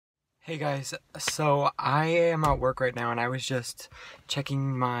Hey guys, so I am at work right now and I was just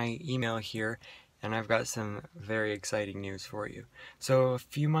checking my email here and I've got some very exciting news for you. So a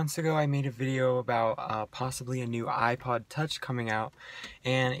few months ago I made a video about possibly a new iPod Touch coming out,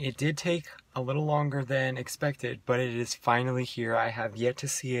 and it did take a little longer than expected, but it is finally here. I have yet to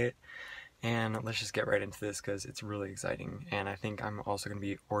see it, and let's just get right into this because it's really exciting, and I think I'm also going to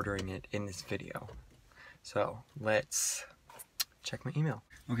be ordering it in this video. So let's check my email.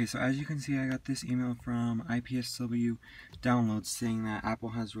 Okay, so as you can see, I got this email from IPSW Downloads saying that Apple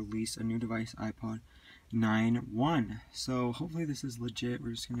has released a new device, iPod 9.1. So hopefully this is legit.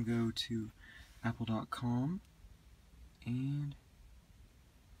 We're just going to go to apple.com, and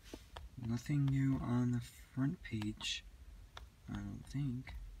nothing new on the front page, I don't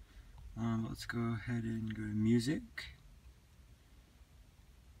think. Let's go ahead and go to music,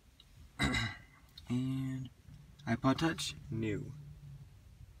 and iPod Touch, new.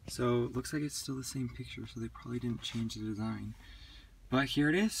 So it looks like it's still the same picture, so they probably didn't change the design. But here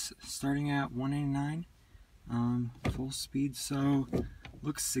it is, starting at $199, full speed. So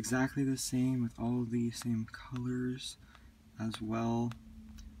looks exactly the same with all of the same colors as well.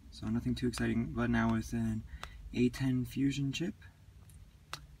 So nothing too exciting, but now with an A10 Fusion chip.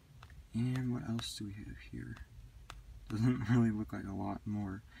 And what else do we have here? Doesn't really look like a lot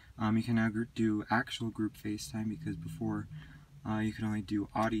more. You can now do actual group FaceTime, because before you can only do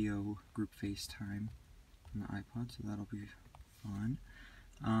audio group FaceTime on the iPod, so that'll be fun.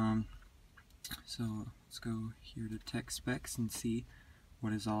 So let's go here to tech specs and see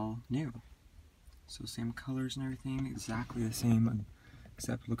what is all new. So same colors and everything, exactly the same,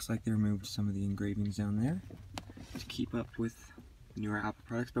 except looks like they removed some of the engravings down there to keep up with newer Apple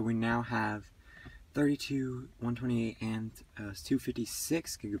products. But we now have 32, 128, and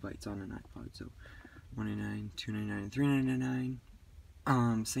 256 gigabytes on an iPod. So $199, $299, and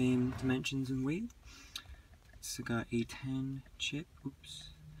 $399. Same dimensions and weight. It's got A10 chip. Oops.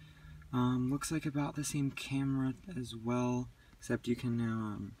 Looks like about the same camera as well, except you can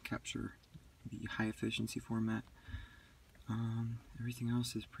now capture the high efficiency format. Everything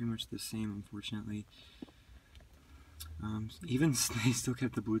else is pretty much the same, unfortunately. Even they still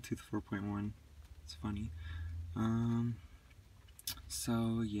kept the Bluetooth 4.1. It's funny.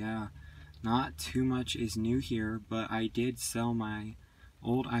 So yeah, not too much is new here, but I did sell my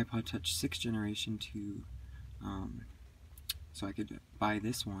old iPod Touch 6th generation to so I could buy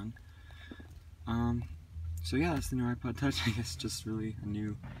this one. So yeah, that's the new iPod Touch. I guess just really a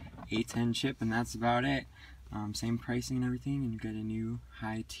new A10 chip, and that's about it. Same pricing and everything, and you get a new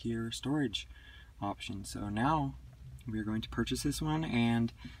high tier storage option. So now we're going to purchase this one,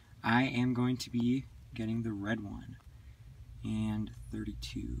 and I am going to be getting the red one, and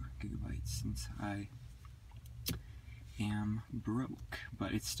 32 gigabytes since I am broke,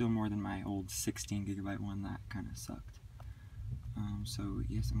 but it's still more than my old 16 gigabyte one that kind of sucked. So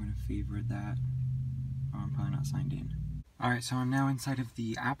yes, I'm going to favorite that. I'm probably not signed in. Alright, so I'm now inside of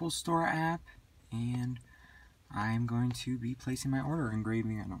the Apple Store app, and I'm going to be placing my order.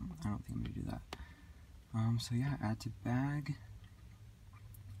 Engraving, I don't think I'm going to do that. So yeah, add to bag.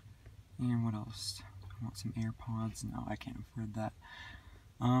 And what else? I want some AirPods. No, I can't afford that.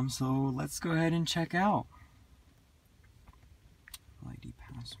 So let's go ahead and check out. ID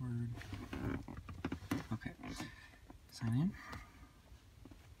password. Okay. Sign in.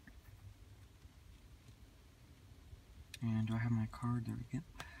 And do I have my card? There we go.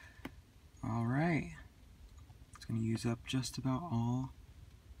 Alright. It's going to use up just about all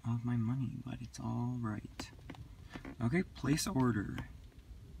of my money, but it's alright. Okay, place order.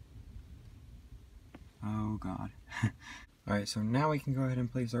 Oh god. Alright, so now we can go ahead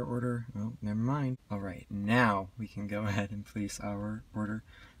and place our order. Oh, never mind. Alright, now we can go ahead and place our order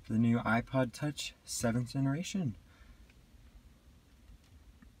for the new iPod Touch 7th generation.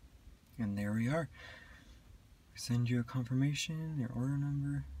 And there we are. Send you a confirmation, your order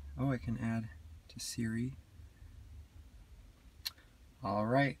number. Oh, I can add to Siri.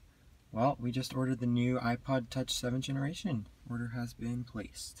 Alright, well, we just ordered the new iPod Touch 7th generation. Order has been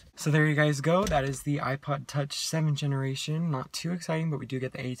placed. So there you guys go. That is the iPod Touch 7th generation. Not too exciting, but we do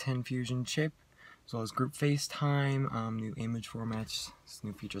get the A10 Fusion chip, as well as group FaceTime, new image formats,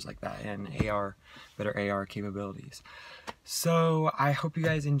 new features like that, and better AR capabilities. So I hope you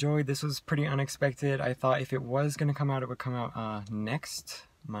guys enjoyed. This was pretty unexpected. I thought if it was going to come out, it would come out next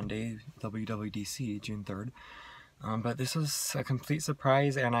Monday, WWDC, June 3rd. But this was a complete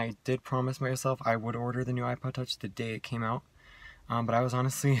surprise, and I did promise myself I would order the new iPod Touch the day it came out. But I was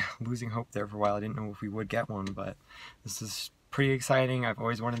honestly losing hope there for a while. I didn't know if we would get one, but this is pretty exciting. I've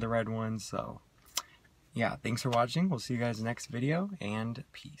always wanted the red one, so yeah, thanks for watching. We'll see you guys next video, and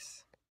peace.